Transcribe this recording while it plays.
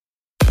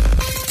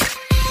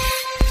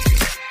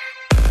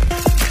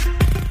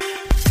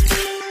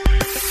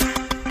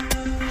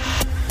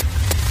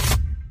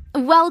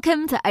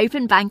Welcome to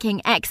Open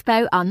Banking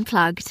Expo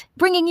Unplugged,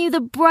 bringing you the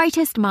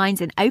brightest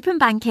minds in open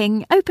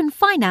banking, open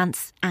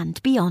finance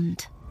and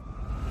beyond.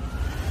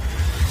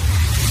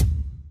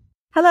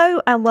 Hello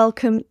and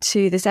welcome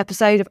to this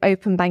episode of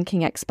Open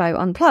Banking Expo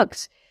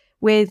Unplugged.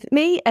 With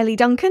me, Ellie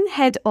Duncan,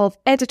 Head of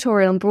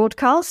Editorial and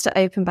Broadcast at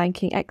Open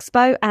Banking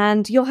Expo,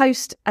 and your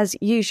host as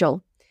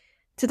usual.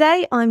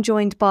 Today I'm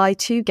joined by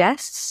two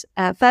guests.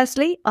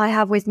 Firstly, I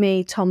have with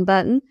me Tom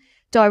Burton,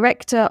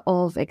 Director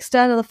of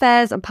External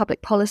Affairs and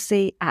Public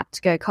Policy at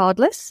Go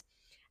Cardless,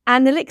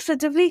 and Nelixa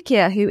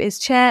Devlikia, who is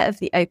Chair of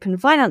the Open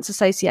Finance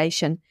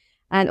Association,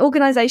 an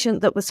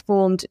organisation that was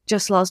formed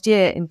just last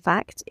year, in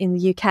fact, in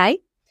the UK.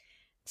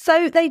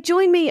 So they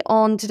join me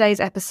on today's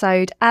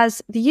episode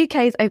as the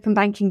UK's open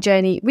banking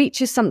journey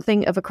reaches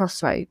something of a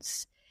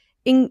crossroads.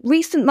 In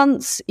recent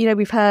months,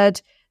 we've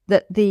heard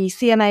that the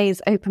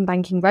CMA's open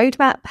banking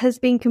roadmap has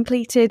been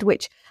completed,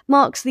 which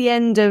marks the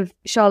end of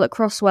Charlotte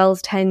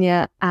Croswell's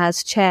tenure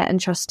as chair and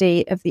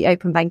trustee of the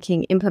open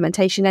banking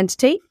implementation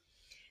entity.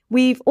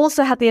 We've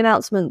also had the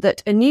announcement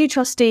that a new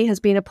trustee has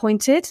been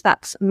appointed.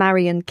 That's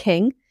Marion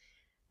King.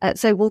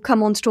 So we'll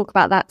come on to talk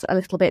about that a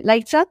little bit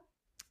later.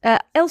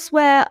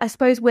 Elsewhere, I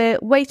suppose we're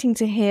waiting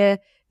to hear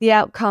the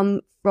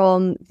outcome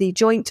from the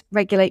Joint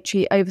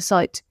Regulatory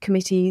Oversight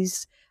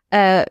Committee's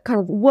kind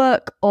of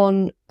work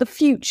on the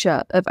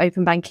future of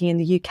open banking in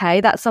the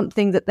UK. That's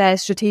something that their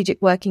strategic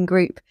working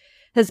group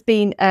has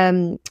been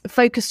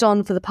focused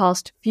on for the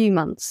past few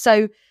months.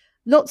 So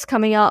lots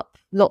coming up,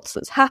 lots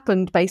that's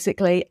happened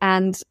basically.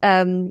 And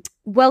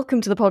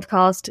welcome to the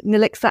podcast,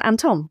 Nelixa and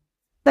Tom.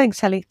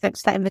 Thanks, Ellie.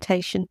 Thanks for that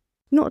invitation.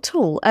 Not at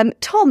all.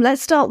 Tom,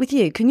 let's start with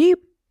you. Can you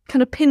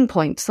kind of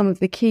pinpoint some of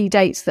the key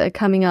dates that are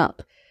coming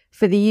up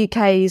for the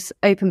UK's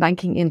open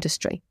banking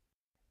industry?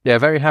 Yeah,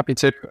 very happy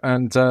to,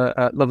 and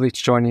lovely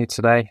to join you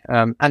today,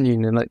 and you,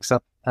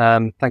 Nelixa.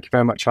 Thank you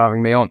very much for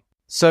having me on.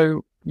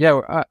 So,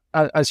 yeah,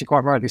 as you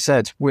quite rightly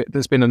said,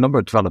 there's been a number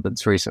of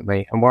developments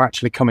recently, and we're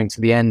actually coming to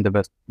the end of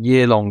a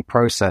year-long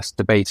process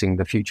debating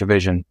the future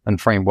vision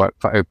and framework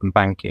for open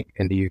banking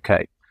in the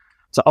UK.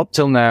 So up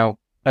till now,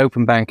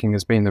 open banking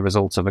has been the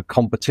result of a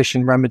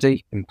competition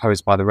remedy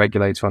imposed by the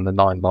regulator on the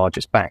 9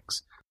 largest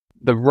banks.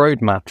 The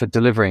roadmap for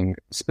delivering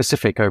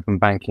specific open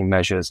banking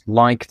measures,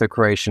 like the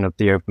creation of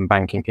the open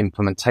banking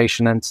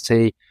implementation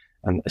entity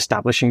and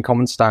establishing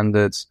common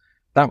standards,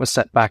 that was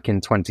set back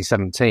in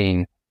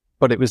 2017,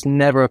 but it was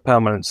never a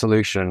permanent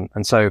solution.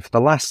 And so for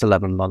the last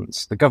 11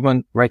 months, the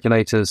government,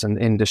 regulators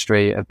and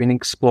industry have been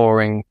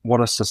exploring what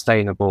a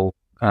sustainable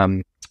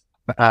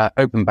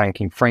open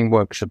banking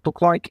framework should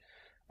look like,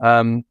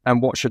 and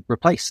what should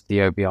replace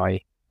the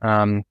OBIE.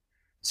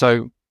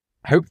 So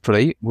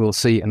hopefully we'll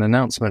see an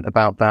announcement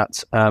about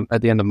that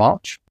at the end of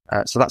March.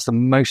 So that's the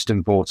most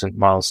important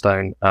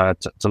milestone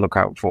to look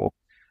out for.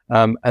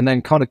 And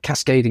then kind of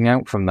cascading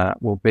out from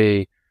that will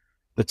be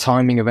the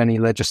timing of any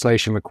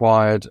legislation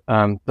required,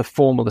 the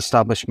formal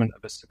establishment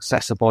of a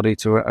successor body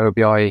to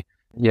OBIE.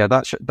 Yeah,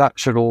 that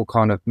should all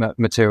kind of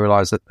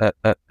materialise at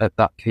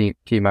that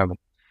key moment.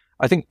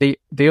 I think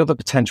the other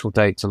potential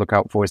date to look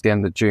out for is the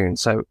end of June.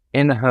 So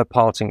in her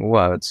parting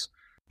words,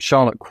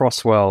 Charlotte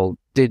Croswell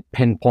did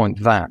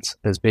pinpoint that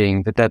as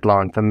being the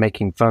deadline for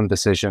making firm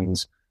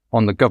decisions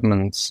on the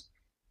government's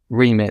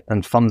remit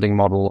and funding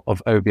model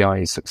of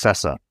OBIE's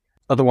successor.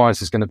 Otherwise,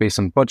 there's going to be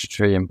some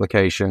budgetary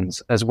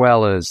implications, as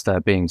well as there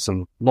being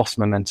some lost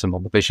momentum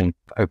on the vision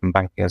for open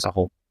banking as a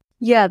whole.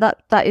 Yeah,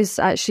 that is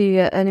actually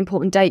an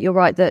important date. You're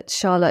right that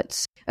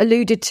Charlotte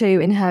alluded to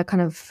in her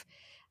kind of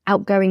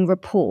outgoing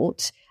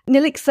report.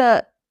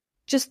 Nelixa,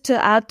 just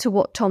to add to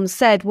what Tom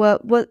said,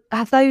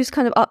 have those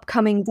kind of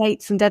upcoming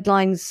dates and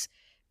deadlines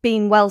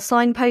been well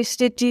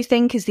signposted, do you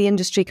think? Is the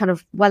industry kind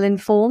of well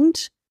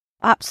informed?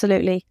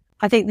 Absolutely.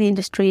 I think the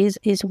industry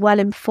is well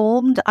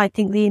informed. I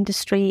think the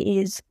industry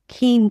is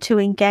keen to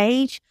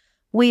engage.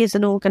 We as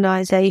an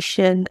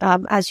organisation,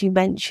 as you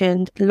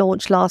mentioned,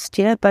 launched last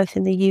year, both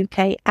in the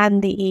UK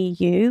and the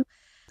EU.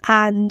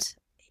 And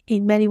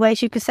in many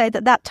ways, you could say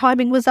that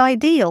timing was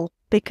ideal,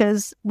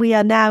 because we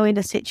are now in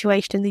a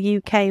situation in the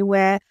UK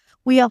where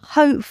we are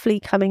hopefully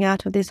coming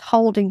out of this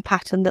holding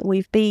pattern that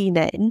we've been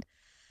in,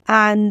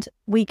 and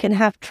we can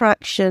have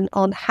traction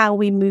on how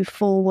we move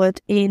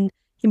forward in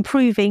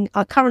improving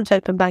our current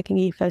open banking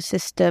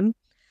ecosystem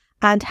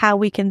and how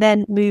we can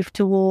then move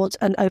towards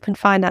an open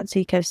finance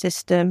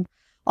ecosystem.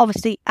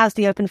 Obviously, as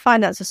the Open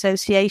Finance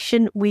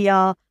Association, we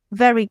are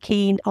very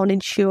keen on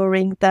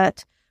ensuring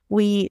that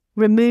we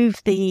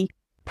remove the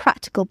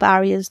practical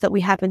barriers that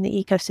we have in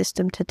the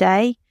ecosystem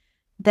today.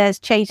 There's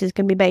changes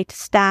can be made to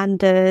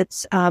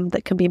standards,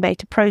 that can be made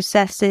to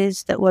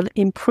processes that will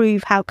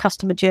improve how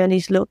customer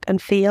journeys look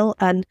and feel,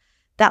 and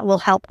that will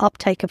help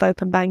uptake of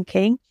open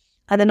banking.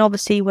 And then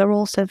obviously we're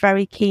also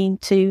very keen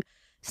to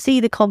see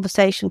the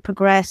conversation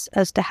progress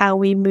as to how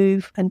we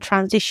move and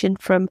transition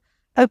from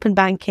open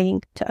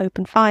banking to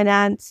open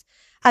finance.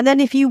 And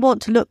then if you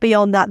want to look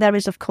beyond that, there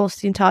is of course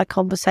the entire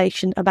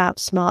conversation about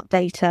smart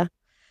data.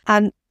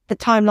 And the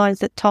timelines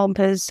that Tom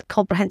has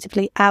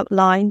comprehensively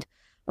outlined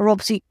are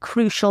obviously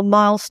crucial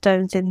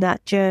milestones in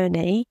that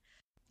journey.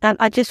 And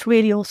I just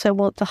really also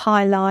want to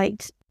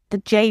highlight the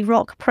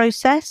JROC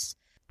process.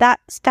 That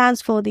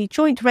stands for the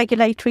Joint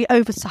Regulatory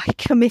Oversight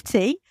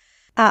Committee,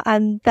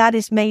 and that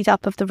is made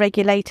up of the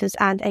regulators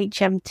and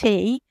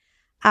HMT,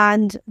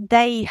 and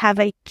they have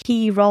a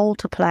key role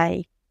to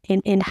play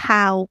in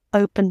how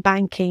open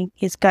banking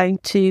is going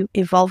to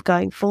evolve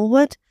going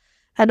forward.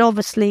 And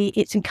obviously,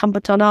 it's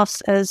incumbent on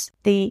us as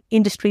the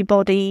industry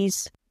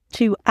bodies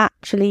to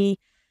actually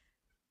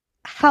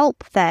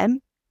help them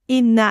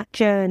in that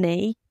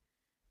journey,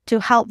 to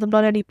help them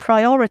not only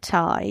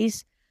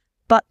prioritise,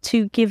 but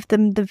to give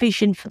them the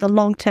vision for the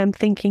long-term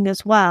thinking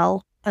as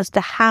well as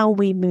to how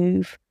we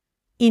move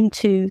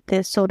into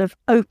this sort of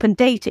open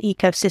data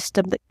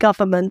ecosystem that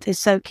government is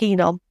so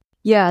keen on.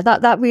 Yeah,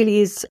 that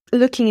really is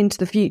looking into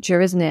the future,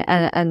 isn't it?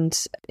 And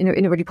you know,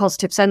 in a really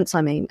positive sense,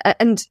 I mean.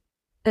 And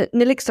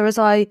Nelixa, as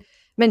I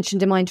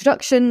mentioned in my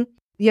introduction,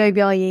 the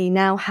OBIE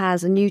now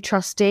has a new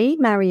trustee,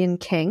 Marion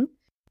King.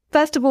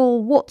 First of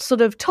all, what's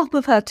sort of top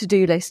of her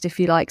to-do list, if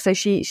you like? So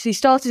she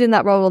started in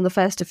that role on the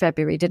 1st of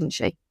February, didn't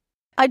she?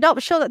 I'm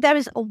not sure that there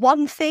is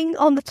one thing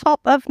on the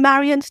top of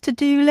Marion's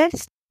to-do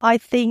list. I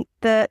think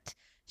that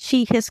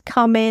she has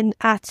come in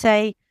at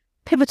a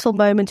pivotal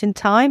moment in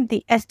time.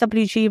 The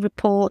SWG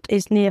report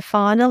is near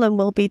final and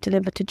will be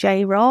delivered to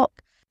JROC.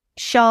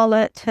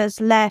 Charlotte has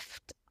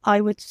left,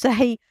 I would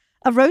say,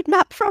 a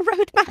roadmap for a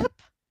roadmap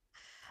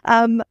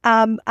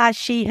as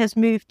she has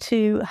moved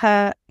to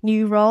her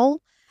new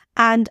role.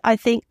 And I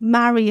think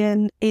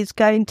Marion is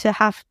going to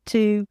have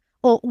to,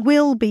 or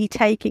will be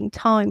taking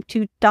time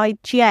to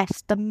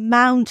digest the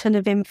mountain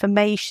of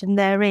information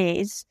there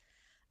is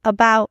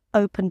about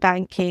open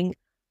banking,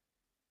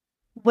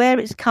 where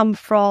it's come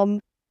from,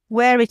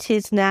 where it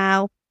is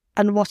now,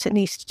 and what it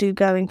needs to do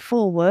going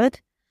forward.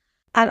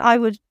 And I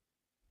would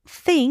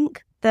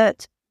think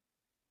that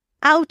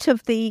out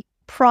of the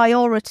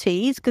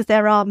priorities, because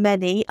there are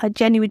many, I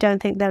genuinely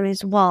don't think there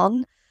is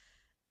one,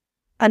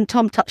 and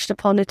Tom touched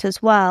upon it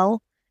as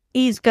well,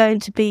 is going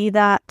to be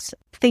that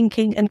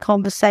thinking and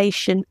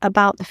conversation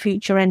about the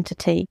future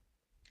entity.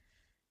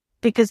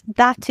 Because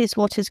that is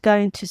what is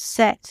going to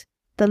set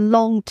the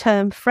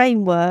long-term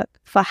framework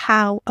for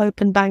how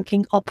open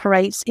banking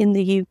operates in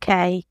the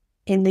UK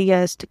in the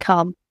years to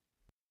come.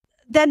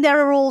 Then there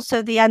are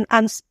also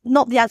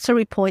not the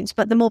ancillary points,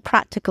 but the more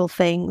practical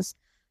things.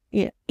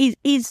 You know,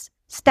 is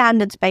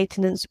standards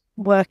maintenance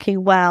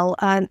working well,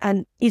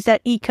 and is there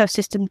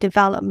ecosystem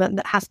development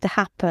that has to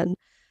happen?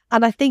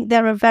 And I think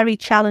there are very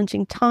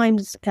challenging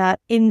times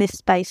in this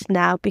space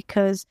now,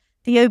 because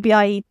the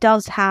OBIE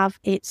does have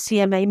its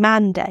CMA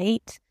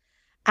mandate,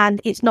 and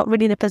it's not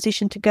really in a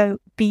position to go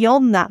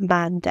beyond that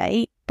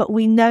mandate. But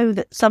we know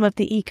that some of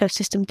the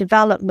ecosystem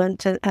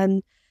development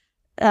and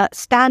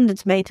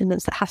standards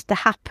maintenance that has to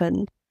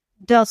happen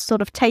does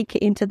sort of take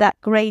it into that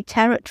grey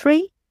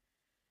territory.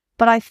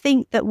 But I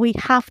think that we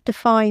have to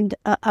find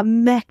a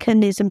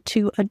mechanism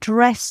to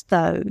address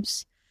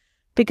those,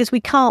 because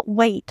we can't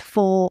wait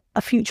for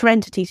a future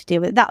entity to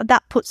deal with it.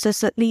 That puts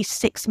us at least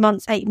 6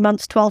 months, 8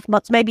 months, 12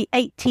 months, maybe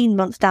 18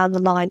 months down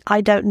the line.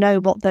 I don't know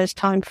what those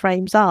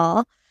timeframes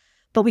are,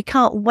 but we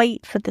can't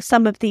wait for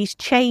some of these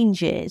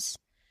changes.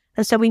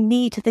 And so we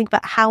need to think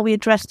about how we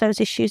address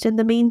those issues in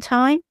the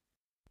meantime.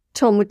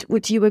 Tom,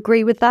 would you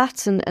agree with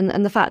that?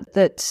 And the fact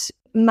that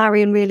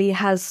Marion really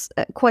has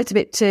quite a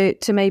bit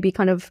to maybe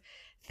kind of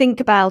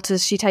think about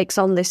as she takes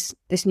on this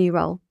new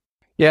role?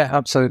 Yeah,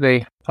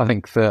 absolutely. I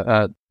think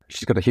that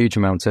she's got a huge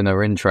amount in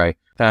her in tray,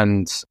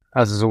 and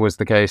as is always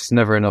the case,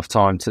 never enough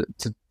time to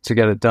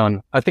get it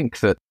done. I think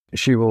that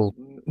she will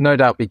no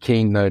doubt be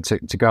keen, though,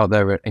 to go out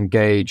there,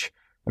 engage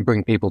and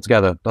bring people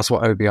together. That's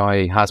what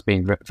OBIE has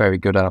been very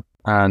good at,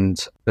 and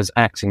is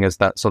acting as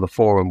that sort of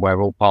forum where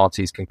all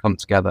parties can come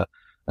together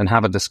and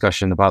have a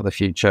discussion about the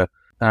future.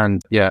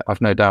 And yeah,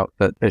 I've no doubt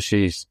that as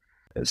she's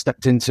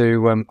stepped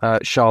into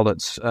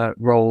Charlotte's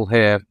role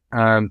here,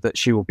 that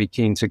she will be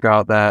keen to go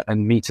out there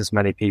and meet as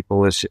many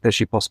people as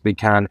she possibly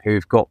can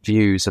who've got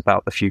views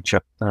about the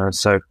future.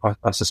 So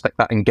I suspect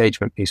that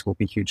engagement piece will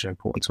be hugely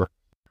important to her.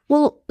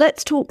 Well,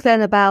 let's talk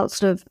then about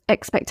sort of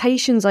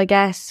expectations, I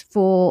guess,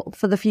 for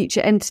the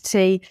future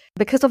entity,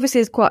 because obviously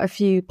there's quite a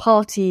few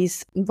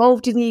parties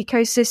involved in the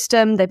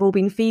ecosystem. They've all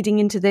been feeding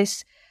into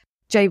this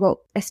JROC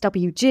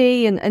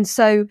SWG. And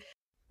so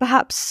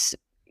perhaps,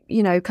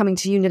 you know, coming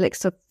to you,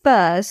 Nelixa,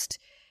 first,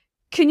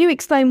 can you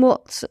explain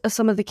what are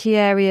some of the key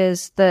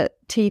areas that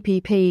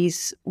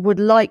TPPs would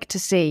like to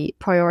see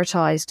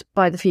prioritised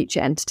by the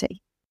future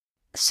entity?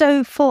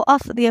 So for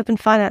us at the Open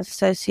Finance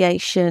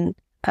Association,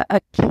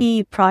 a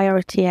key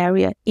priority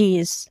area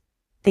is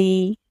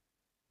the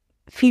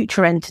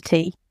future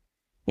entity.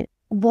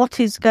 What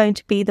is going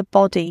to be the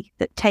body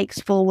that takes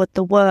forward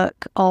the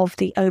work of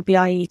the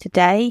OBIE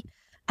today,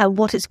 and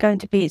what is going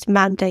to be its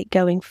mandate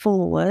going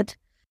forward?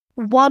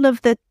 One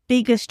of the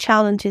biggest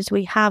challenges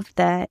we have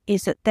there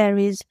is that there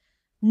is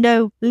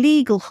no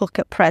legal hook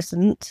at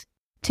present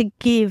to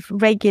give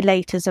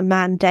regulators a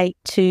mandate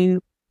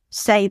to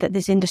say that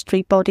this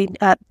industry body,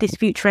 this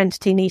future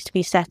entity needs to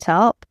be set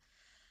up.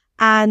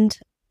 And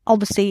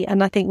obviously,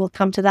 and I think we'll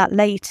come to that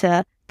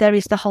later, there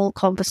is the whole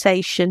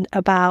conversation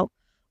about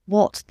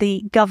what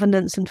the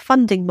governance and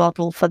funding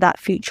model for that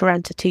future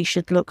entity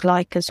should look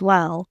like as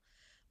well.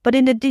 But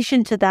in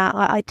addition to that,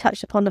 I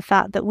touched upon the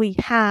fact that we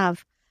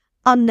have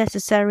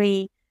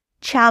unnecessary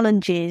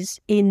challenges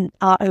in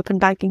our open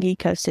banking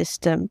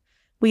ecosystem.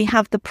 We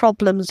have the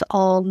problems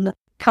on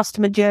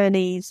customer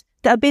journeys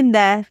that have been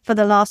there for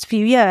the last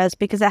few years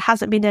because there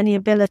hasn't been any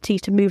ability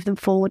to move them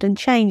forward and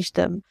change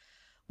them.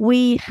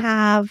 We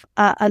have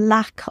a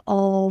lack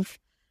of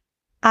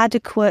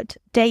adequate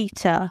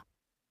data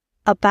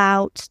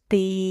about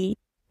the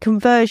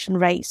conversion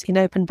rates in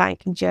open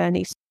banking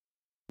journeys.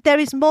 There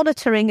is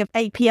monitoring of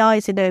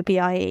APIs in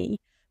OBIE,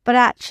 but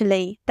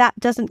actually that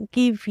doesn't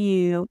give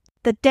you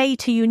the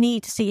data you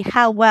need to see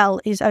how well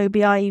is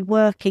OBIE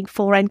working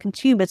for end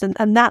consumers.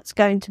 And that's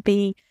going to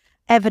be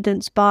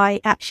evidenced by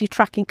actually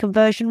tracking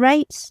conversion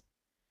rates.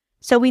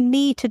 So we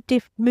need to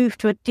move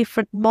to a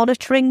different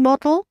monitoring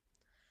model.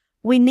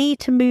 We need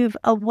to move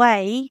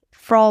away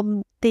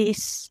from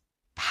this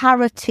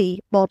parity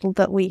model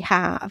that we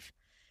have,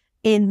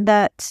 in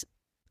that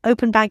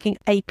open banking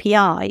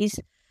APIs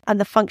and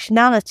the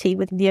functionality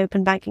within the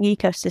open banking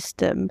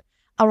ecosystem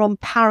are on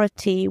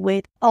parity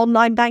with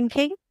online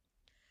banking,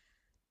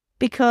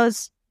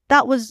 because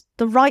that was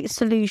the right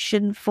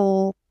solution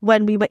for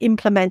when we were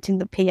implementing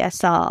the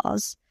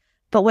PSRs.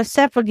 But we're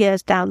several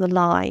years down the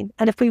line.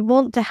 And if we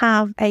want to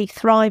have a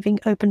thriving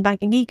open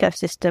banking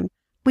ecosystem,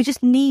 we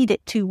just need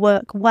it to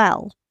work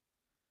well.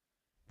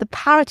 The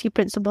parity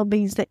principle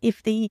means that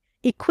if the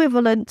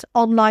equivalent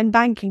online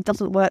banking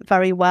doesn't work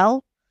very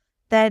well,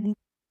 then,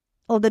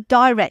 or the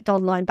direct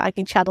online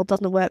banking channel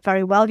doesn't work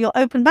very well, your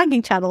open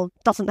banking channel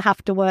doesn't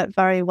have to work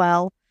very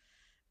well.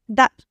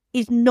 That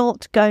is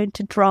not going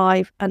to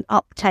drive an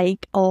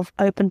uptake of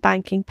open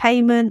banking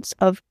payments,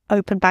 of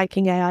open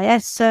banking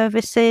AIS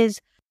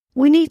services.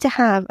 We need to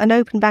have an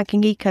open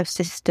banking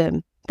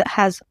ecosystem that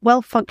has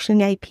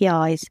well-functioning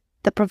APIs,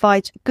 that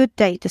provides good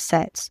data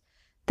sets,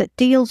 that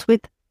deals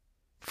with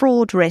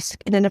fraud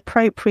risk in an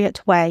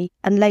appropriate way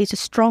and lays a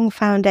strong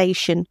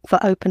foundation for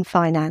open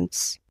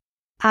finance.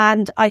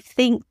 And I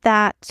think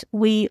that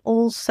we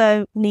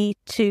also need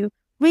to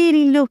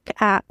really look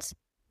at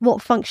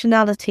what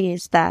functionality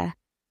is there.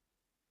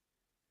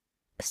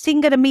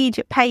 Single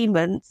immediate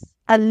payments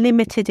are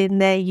limited in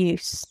their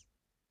use.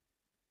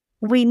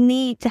 We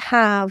need to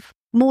have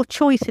more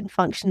choice in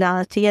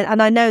functionality.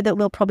 And I know that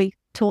we'll probably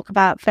talk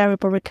about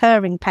variable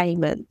recurring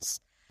payments.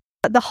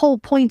 But the whole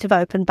point of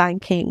open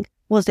banking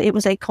was that it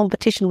was a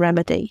competition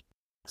remedy.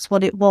 That's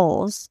what it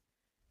was.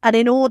 And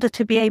in order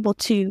to be able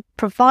to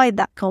provide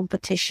that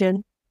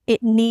competition,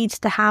 it needs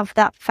to have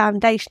that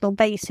foundational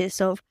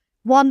basis of,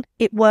 one,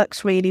 it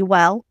works really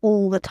well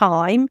all the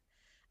time,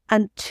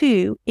 and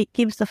two, it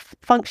gives the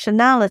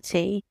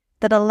functionality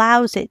that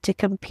allows it to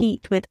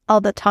compete with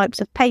other types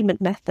of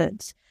payment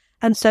methods.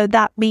 And so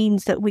that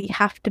means that we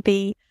have to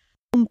be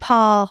on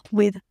par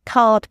with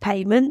card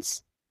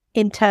payments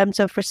in terms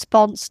of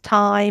response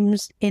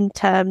times, in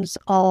terms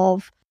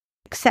of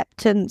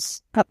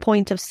acceptance at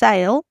point of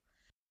sale.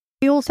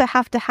 We also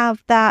have to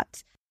have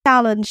that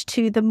challenge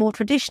to the more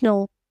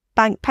traditional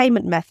bank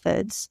payment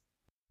methods.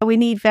 We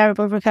need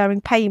variable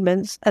recurring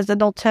payments as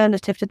an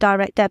alternative to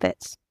direct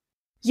debits.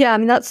 Yeah, I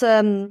mean, that's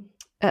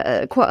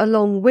quite a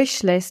long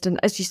wish list. And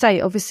as you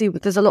say, obviously,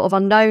 there's a lot of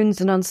unknowns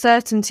and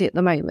uncertainty at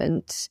the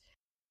moment.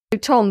 So,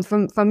 Tom,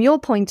 from your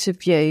point of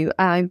view,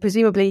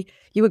 presumably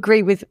you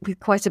agree with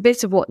quite a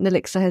bit of what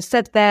Nelixa has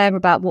said there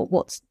about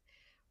what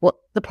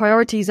the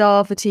priorities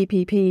are for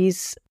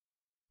TPPs.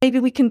 Maybe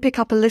we can pick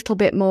up a little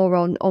bit more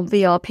on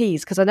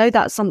VRPs, because I know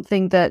that's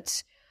something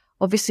that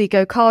obviously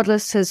Go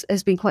Cardless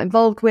has been quite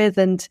involved with.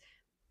 And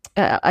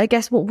I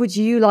guess what would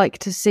you like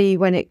to see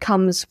when it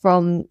comes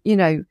from,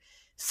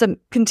 some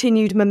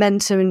continued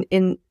momentum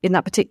in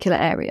that particular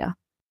area?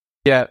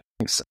 Yeah,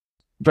 thanks.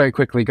 Very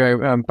quickly,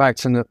 go back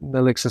to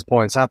Nelixa's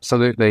points.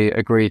 Absolutely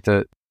agree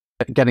that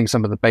getting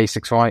some of the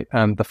basics right,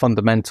 the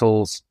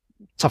fundamentals,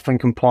 toughening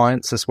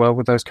compliance as well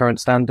with those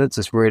current standards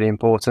is really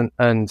important.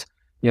 And,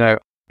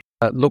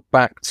 look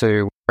back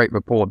to a great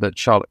report that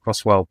Charlotte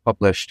Crosswell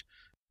published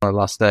on the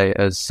last day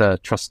as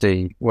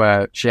trustee,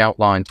 where she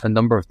outlined a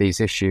number of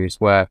these issues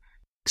where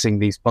fixing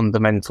these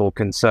fundamental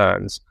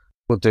concerns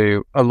will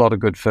do a lot of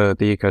good for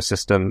the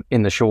ecosystem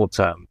in the short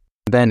term.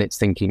 Then it's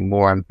thinking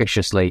more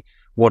ambitiously,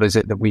 what is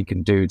it that we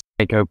can do to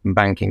make open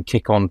banking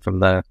kick on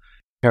from the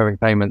recurring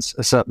payments?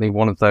 Certainly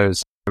one of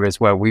those areas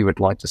where we would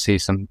like to see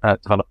some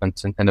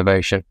development and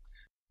innovation.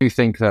 I do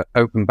think that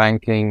open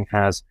banking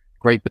has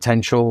great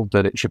potential,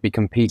 that it should be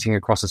competing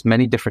across as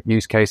many different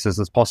use cases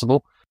as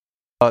possible.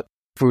 But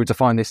if we were to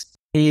find this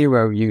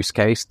hero use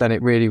case, then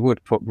it really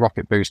would put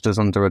rocket boosters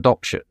under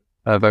adoption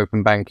of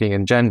open banking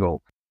in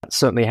general. That's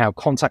certainly how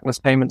contactless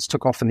payments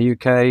took off in the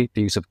UK.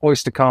 The use of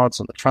Oyster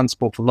cards on the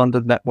Transport for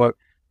London network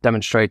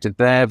demonstrated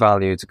their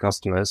value to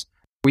customers.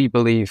 We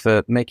believe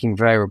that making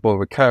variable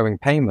recurring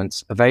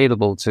payments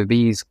available to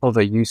these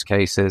other use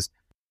cases,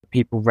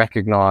 people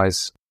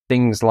recognise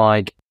things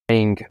like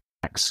paying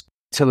tax,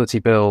 utility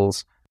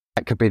bills,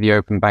 that could be the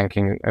open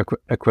banking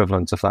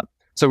equivalent of that.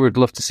 So we'd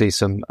love to see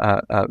some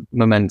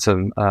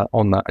momentum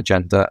on that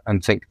agenda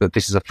and think that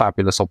this is a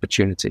fabulous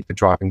opportunity for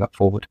driving that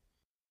forward.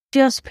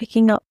 Just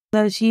picking up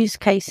those use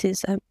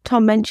cases,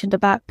 Tom mentioned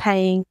about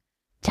paying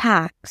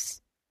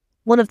tax.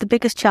 One of the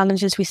biggest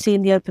challenges we see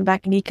in the open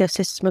banking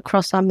ecosystem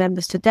across our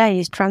members today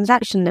is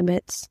transaction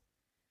limits.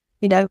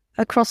 You know,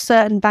 across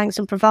certain banks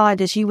and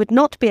providers, you would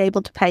not be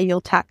able to pay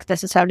your tax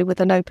necessarily with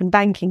an open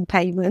banking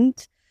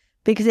payment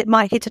because it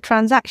might hit a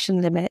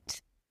transaction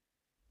limit.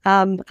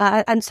 And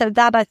so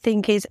that, I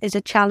think, is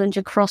a challenge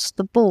across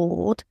the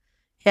board,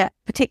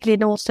 particularly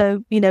in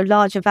also,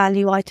 larger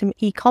value item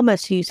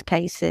e-commerce use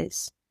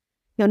cases.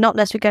 You're not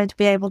necessarily going to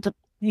be able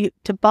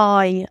to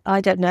buy,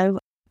 a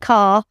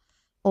car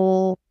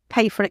or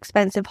pay for an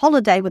expensive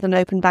holiday with an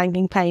open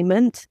banking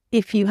payment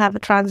if you have a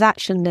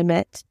transaction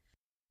limit.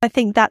 I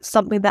think that's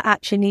something that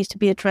actually needs to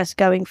be addressed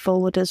going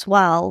forward as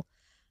well,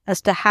 as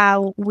to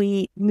how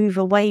we move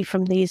away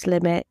from these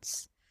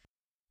limits.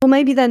 Well,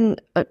 maybe then,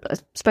 I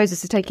suppose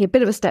this is taking a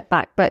bit of a step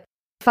back, but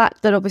the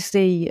fact that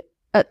obviously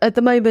at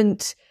the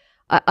moment,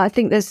 I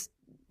think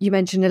you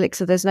mentioned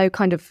Elixir, there's no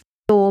kind of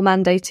law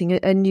mandating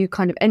a new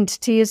kind of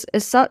entity as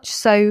such.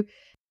 So,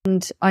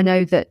 and I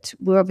know that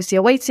we're obviously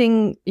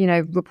awaiting,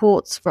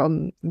 reports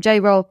from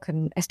JROC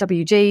and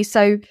SWG.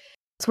 So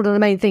that's one of the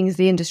main things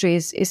the industry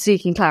is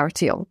seeking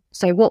clarity on.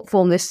 So what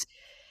form this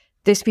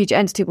future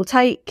entity will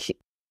take.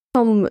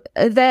 Tom,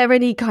 are there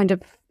any kind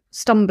of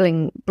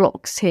stumbling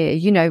blocks here?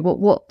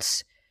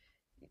 What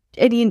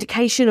any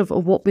indication of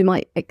what we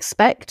might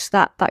expect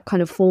that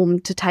kind of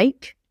form to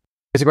take?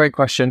 It's a great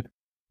question.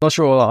 Not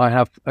sure I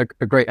have a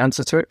great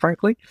answer to it,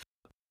 frankly.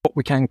 What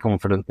we can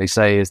confidently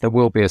say is there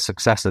will be a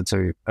successor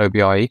to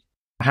OBIE.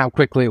 How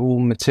quickly it will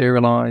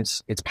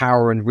materialise, its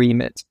power and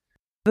remit,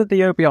 whether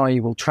the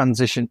OBIE will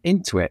transition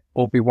into it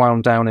or be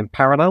wound down in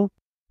parallel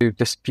to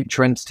this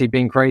future entity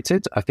being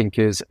created, I think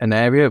is an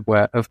area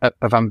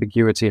of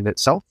ambiguity in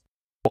itself.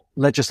 What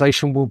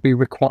legislation will be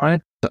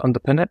required to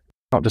underpin it?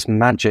 Not just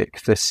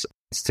magic this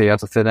entity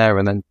out of thin air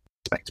and then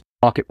expect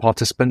market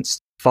participants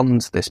to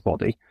fund this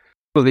body.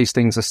 All of these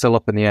things are still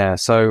up in the air.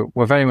 So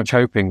we're very much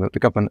hoping that the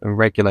government and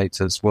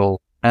regulators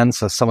will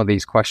answer some of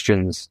these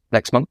questions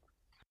next month.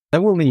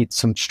 Then we'll need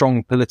some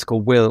strong political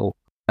will,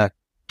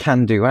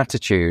 can-do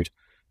attitude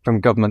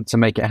from government to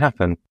make it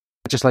happen.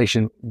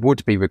 Legislation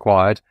would be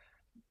required.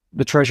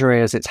 The Treasury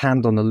has its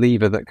hand on the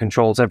lever that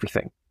controls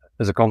everything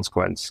as a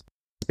consequence.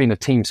 It's been a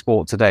team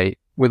sport to date,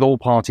 with all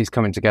parties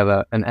coming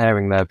together and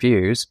airing their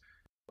views.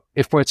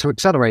 If we're to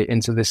accelerate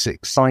into this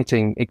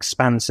exciting,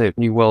 expansive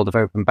new world of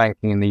open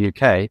banking in the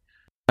UK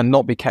and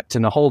not be kept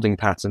in a holding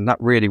pattern, that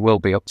really will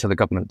be up to the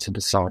government to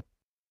decide.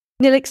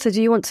 Elixir,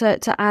 do you want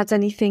to add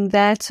anything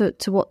there to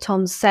what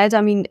Tom said?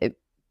 I mean, it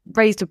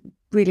raised a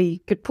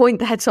really good point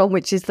there, Tom,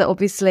 which is that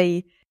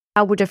obviously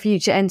how would a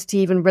future entity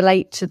even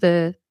relate to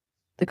the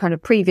kind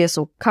of previous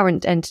or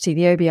current entity,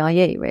 the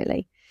OBIE,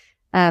 really?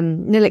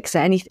 Elixir,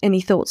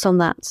 any thoughts on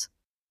that?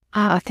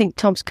 I think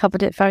Tom's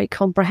covered it very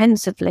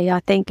comprehensively.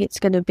 I think it's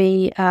going to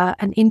be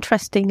an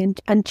interesting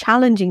and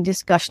challenging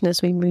discussion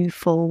as we move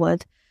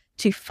forward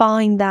to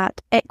find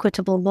that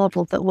equitable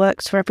model that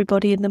works for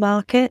everybody in the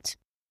market.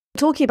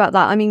 Talking about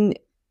that, I mean,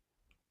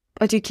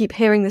 I do keep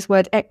hearing this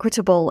word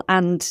equitable,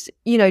 and,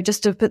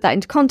 just to put that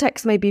into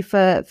context, maybe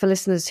for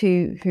listeners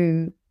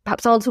who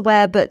perhaps aren't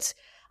aware, but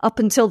up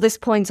until this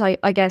point,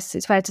 I guess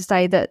it's fair to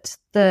say that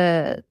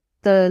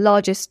the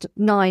largest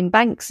 9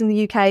 banks in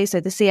the UK, so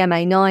the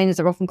CMA 9, as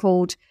they're often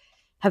called,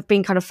 have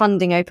been kind of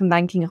funding open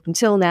banking up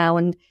until now.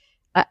 And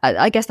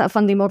I guess that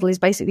funding model is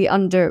basically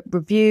under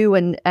review,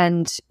 and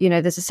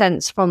there's a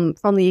sense from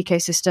the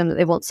ecosystem that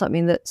they want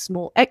something that's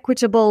more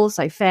equitable,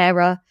 so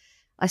fairer.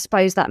 I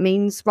suppose that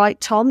means, right,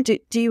 Tom? Do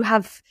you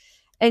have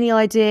any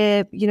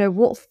idea,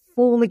 what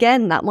form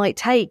again that might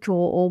take,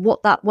 or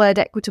what that word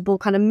equitable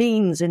kind of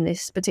means in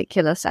this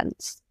particular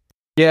sense?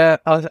 Yeah,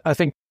 I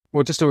think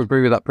we'll just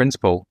agree with that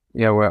principle.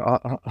 We're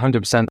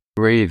 100%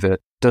 agree that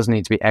it does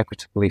need to be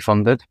equitably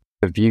funded,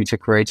 with a view to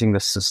creating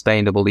this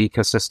sustainable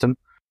ecosystem.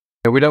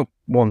 We don't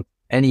want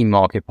any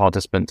market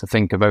participant to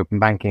think of open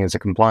banking as a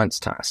compliance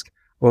task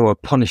or a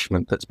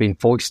punishment that's been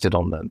foisted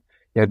on them.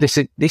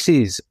 This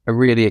is a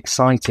really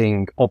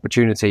exciting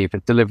opportunity for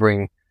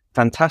delivering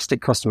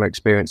fantastic customer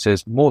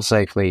experiences more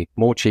safely,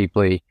 more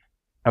cheaply.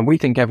 And we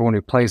think everyone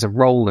who plays a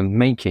role in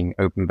making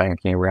open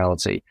banking a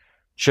reality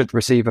should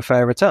receive a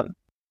fair return.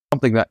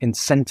 Something that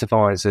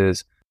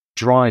incentivizes,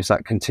 drives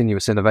that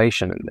continuous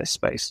innovation in this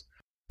space.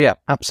 Yeah,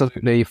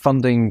 absolutely.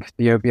 Funding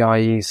the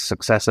OBIE's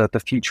successor, the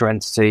future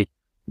entity,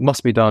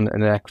 must be done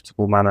in an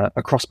equitable manner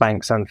across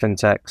banks and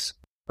fintechs.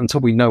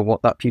 Until we know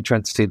what that future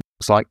entity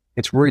looks like,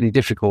 it's really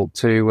difficult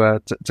to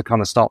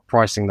kind of start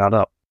pricing that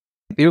up.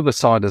 The other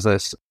side is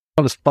this, as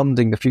well as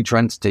funding the future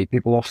entity,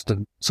 people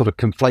often sort of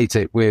conflate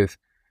it with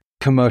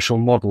commercial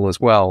model as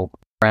well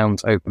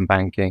around open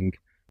banking.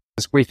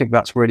 Because we think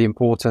that's really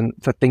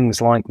important for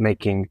things like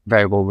making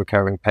variable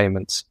recurring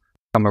payments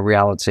become a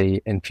reality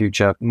in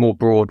future more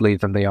broadly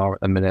than they are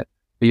at the minute,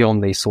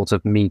 beyond these sort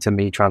of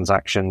me-to-me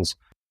transactions.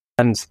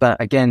 And that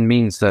again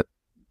means that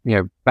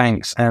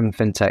banks and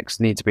fintechs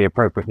need to be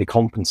appropriately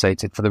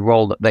compensated for the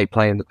role that they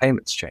play in the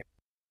payments chain.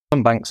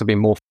 Some banks have been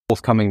more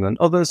forthcoming than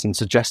others in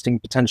suggesting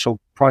potential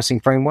pricing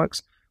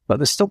frameworks, but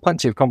there's still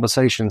plenty of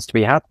conversations to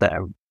be had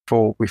there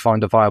before we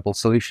find a viable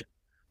solution.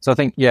 So I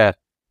think,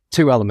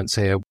 two elements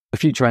here. The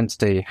future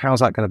entity, how's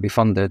that going to be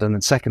funded? And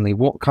then secondly,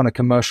 what kind of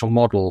commercial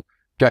model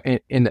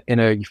in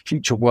a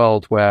future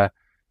world where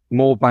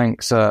more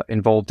banks are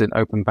involved in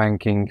open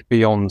banking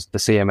beyond the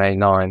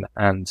CMA9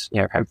 and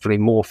hopefully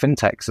more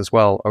fintechs as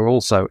well are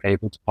also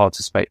able to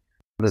participate.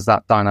 Does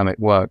that dynamic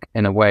work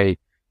in a way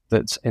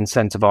that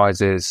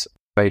incentivizes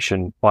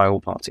innovation by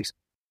all parties?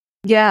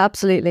 Yeah,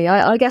 absolutely.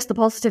 I guess the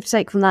positive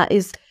take from that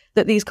is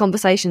that these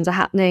conversations are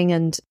happening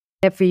and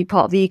every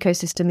part of the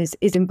ecosystem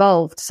is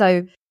involved.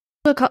 So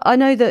look, I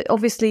know that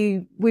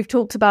obviously we've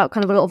talked about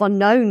kind of a lot of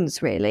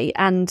unknowns really,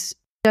 and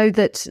know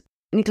that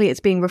technically it's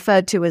being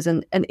referred to as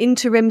an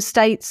interim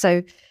state.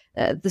 So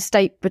the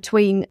state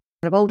between kind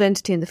of old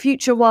entity and the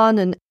future one.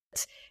 And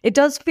it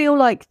does feel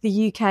like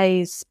the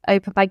UK's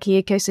open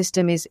banking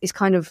ecosystem is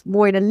kind of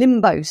more in a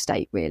limbo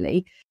state,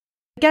 really.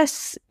 I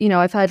guess,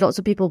 I've heard lots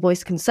of people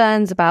voice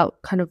concerns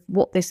about kind of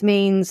what this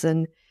means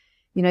and,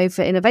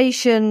 for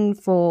innovation,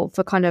 for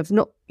kind of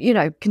not,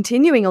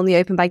 continuing on the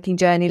open banking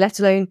journey, let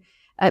alone,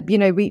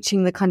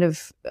 reaching the kind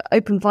of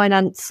open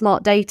finance,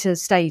 smart data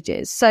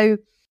stages. So,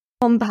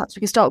 Tom, perhaps we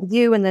can start with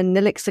you and then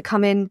Nelixa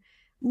come in.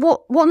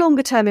 What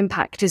longer term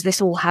impact is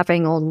this all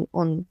having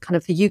on kind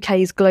of the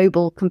UK's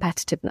global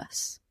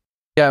competitiveness?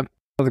 Yeah,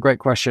 another great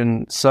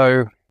question.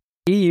 So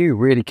EU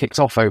really kicked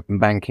off open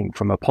banking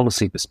from a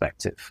policy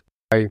perspective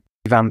by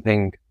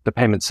revamping the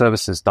Payment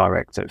Services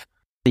Directive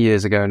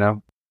years ago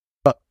now.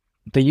 But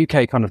the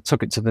UK kind of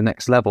took it to the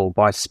next level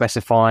by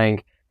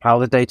specifying how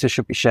the data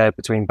should be shared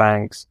between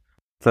banks,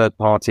 third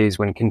parties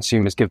when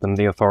consumers give them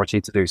the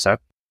authority to do so,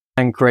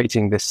 and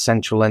creating this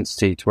central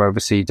entity to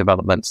oversee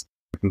developments,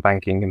 open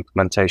banking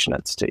implementation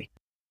entity.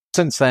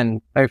 Since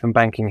then, open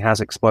banking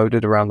has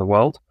exploded around the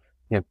world.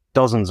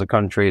 Dozens of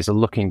countries are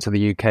looking to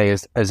the UK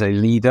as a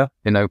leader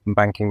in open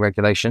banking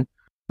regulation.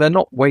 They're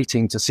not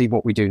waiting to see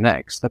what we do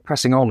next. They're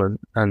pressing on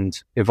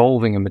and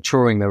evolving and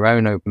maturing their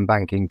own open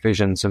banking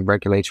visions and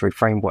regulatory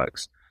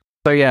frameworks.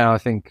 So I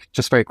think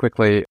just very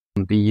quickly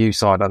on the EU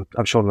side,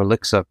 I'm sure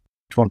Nelixa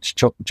wants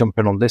to jump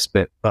in on this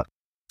bit, but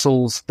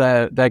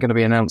they're going to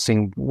be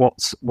announcing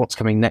what's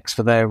coming next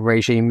for their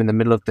regime in the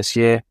middle of this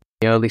year.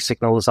 The early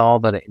signals are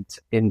that it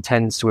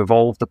intends to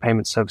evolve the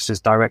Payment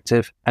Services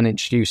Directive and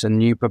introduce a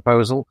new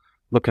proposal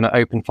looking at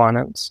open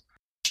finance.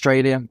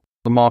 Australia,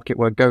 the market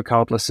where Go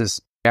Cardless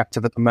is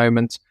active at the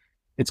moment,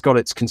 it's got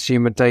its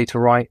consumer data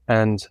right,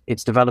 and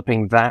it's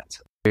developing that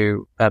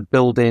to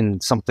build in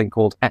something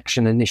called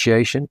action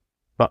initiation.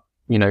 But,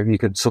 you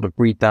could sort of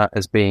read that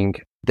as being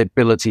the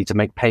ability to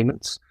make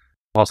payments,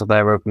 part of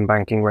their open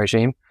banking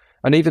regime.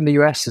 And even the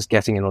US is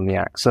getting in on the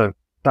act. So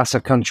that's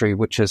a country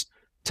which has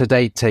to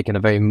date taken a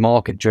very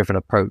market-driven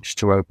approach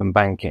to open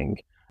banking,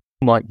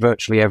 unlike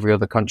virtually every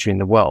other country in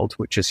the world,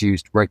 which has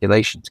used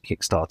regulation to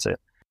kickstart it.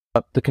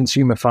 But the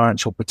Consumer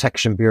Financial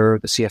Protection Bureau,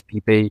 the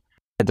CFPB,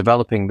 are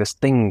developing this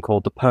thing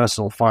called the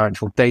Personal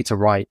Financial Data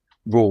Right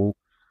Rule,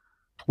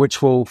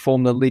 which will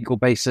form the legal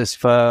basis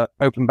for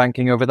open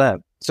banking over there.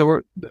 So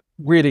we're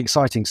really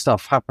exciting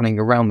stuff happening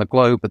around the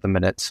globe at the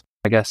minute.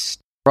 I guess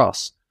for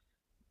us,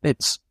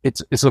 it's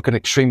looking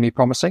extremely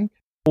promising.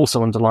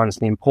 Also underlines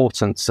the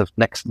importance of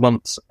next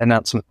month's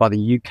announcement by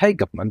the UK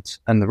government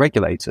and the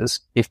regulators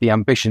if the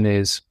ambition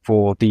is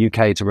for the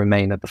UK to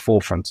remain at the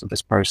forefront of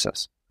this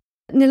process.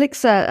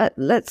 Nelixa,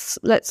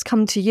 let's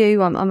come to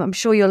you. I'm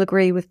sure you'll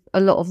agree with a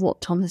lot of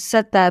what Tom has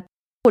said there.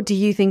 What do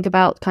you think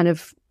about kind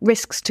of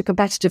risks to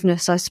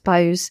competitiveness, I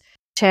suppose,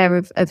 chair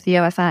of the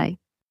OFA?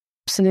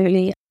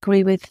 Absolutely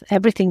agree with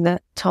everything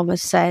that Tom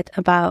has said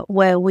about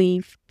where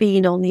we've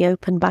been on the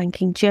open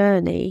banking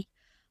journey.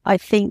 I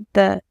think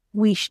that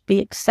we should be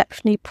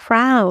exceptionally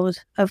proud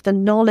of the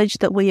knowledge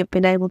that we have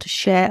been able to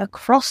share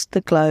across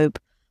the globe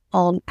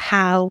on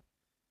how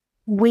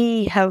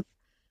we have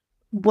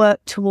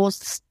worked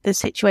towards the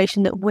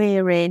situation that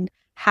we're in,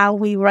 how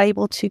we were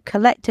able to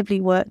collectively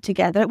work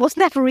together. It was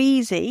never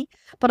easy,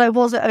 but I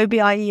was at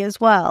OBIE as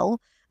well,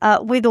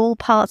 with all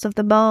parts of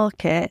the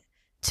market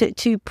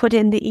to put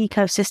in the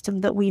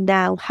ecosystem that we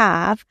now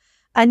have.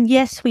 And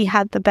yes, we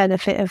had the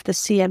benefit of the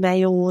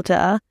CMA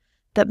order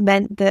that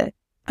meant that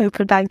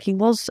open banking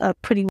was a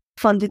pretty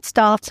funded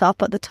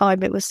startup at the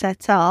time it was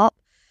set up,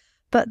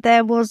 but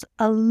there was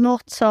a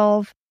lot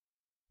of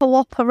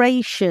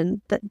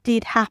cooperation that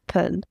did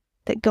happen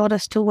that got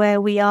us to where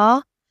we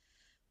are.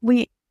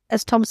 We,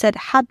 as Tom said,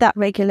 had that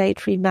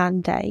regulatory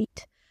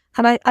mandate.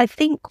 And I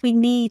think we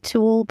need to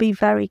all be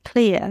very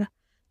clear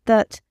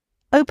that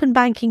open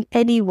banking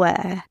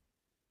anywhere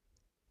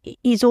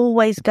is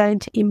always going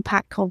to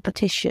impact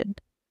competition.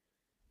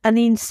 And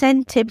the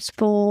incentives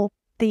for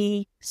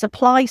the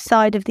supply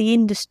side of the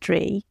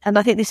industry, and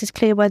I think this is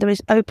clear whether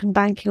it's open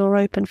banking or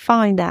open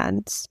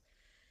finance,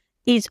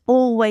 is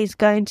always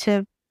going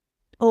to,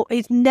 or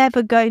is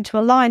never going to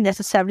align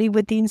necessarily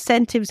with the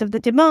incentives of the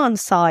demand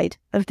side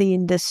of the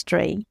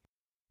industry.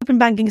 Open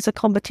banking is a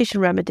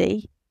competition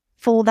remedy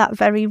for that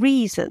very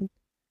reason.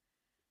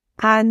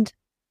 And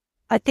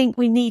I think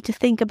we need to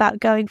think about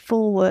going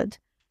forward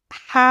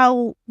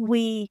how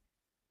we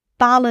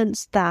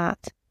balance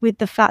that with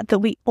the fact that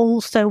we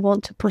also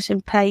want to put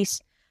in place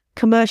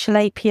commercial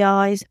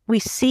APIs. We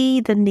see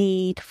the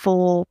need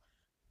for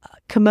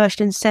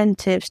commercial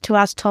incentives to,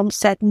 as Tom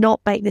said,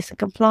 not make this a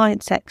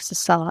compliance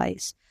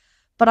exercise.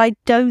 But I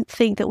don't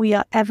think that we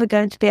are ever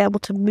going to be able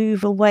to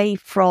move away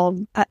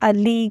from a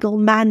legal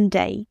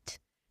mandate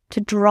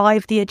to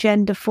drive the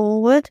agenda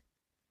forward.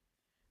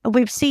 And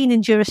we've seen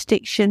in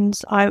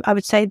jurisdictions, I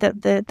would say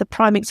that the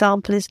prime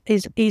example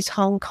is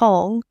Hong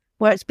Kong,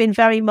 where it's been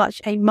very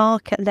much a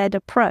market-led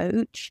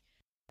approach,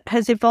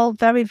 has evolved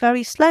very,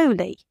 very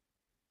slowly.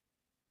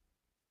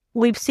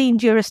 We've seen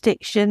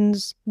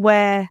jurisdictions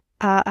where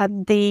I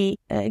think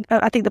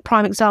the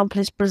prime example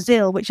is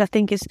Brazil, which I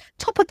think is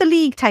top of the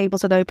league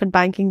tables at open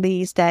banking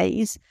these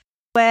days,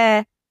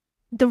 where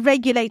the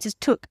regulators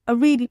took a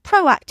really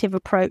proactive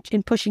approach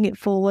in pushing it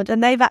forward,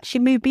 and they've actually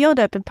moved beyond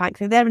open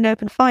banking. They're in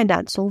open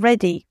finance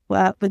already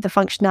with the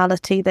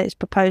functionality that is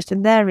proposed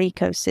in their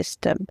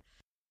ecosystem.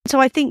 So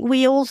I think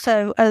we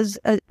also, as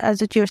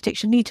a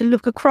jurisdiction, need to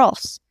look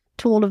across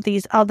to all of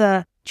these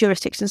other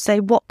jurisdictions and say,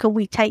 what can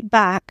we take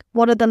back?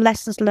 What are the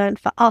lessons learned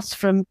for us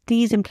from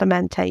these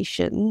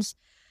implementations?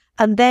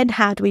 And then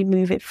how do we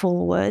move it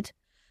forward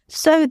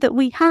so that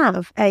we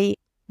have a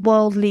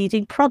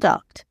world-leading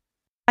product?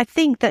 I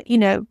think that,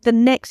 the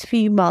next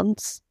few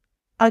months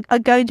are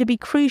going to be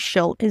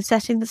crucial in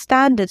setting the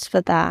standards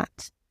for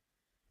that.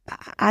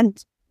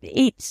 And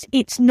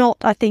it's not,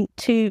 I think,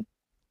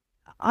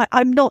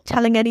 I'm not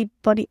telling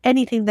anybody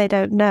anything they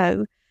don't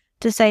know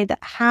to say that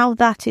how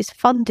that is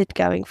funded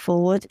going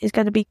forward is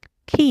going to be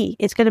key.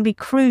 It's going to be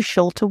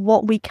crucial to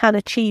what we can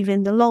achieve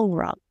in the long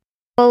run.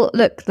 Well,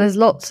 look, there's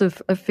lots of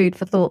food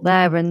for thought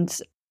there. And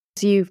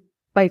as you've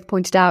both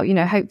pointed out,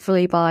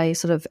 hopefully by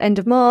sort of end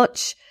of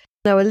March,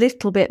 know a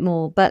little bit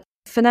more. But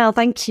for now,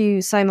 thank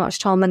you so much,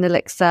 Tom and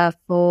Elixir,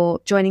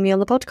 for joining me on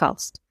the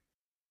podcast.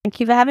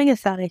 Thank you for having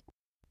us, Sally.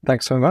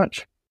 Thanks so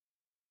much.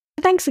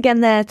 Thanks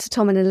again there to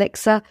Tom and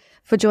Elixir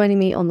for joining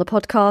me on the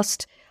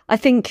podcast. I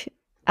think,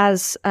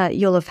 as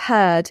you'll have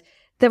heard,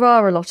 there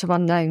are a lot of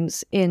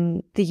unknowns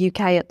in the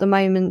UK at the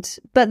moment,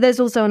 but there's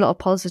also a lot of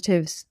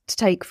positives to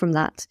take from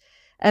that.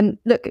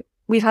 Look,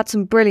 we've had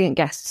some brilliant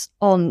guests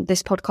on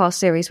this podcast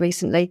series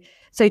recently,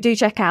 so do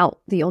check out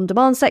the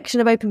on-demand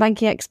section of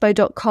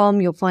openbankingexpo.com.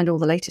 You'll find all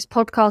the latest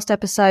podcast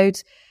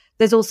episodes.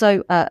 There's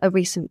also a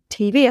recent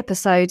TV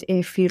episode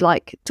if you'd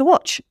like to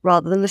watch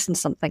rather than listen to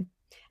something.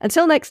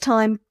 Until next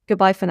time,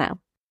 goodbye for now.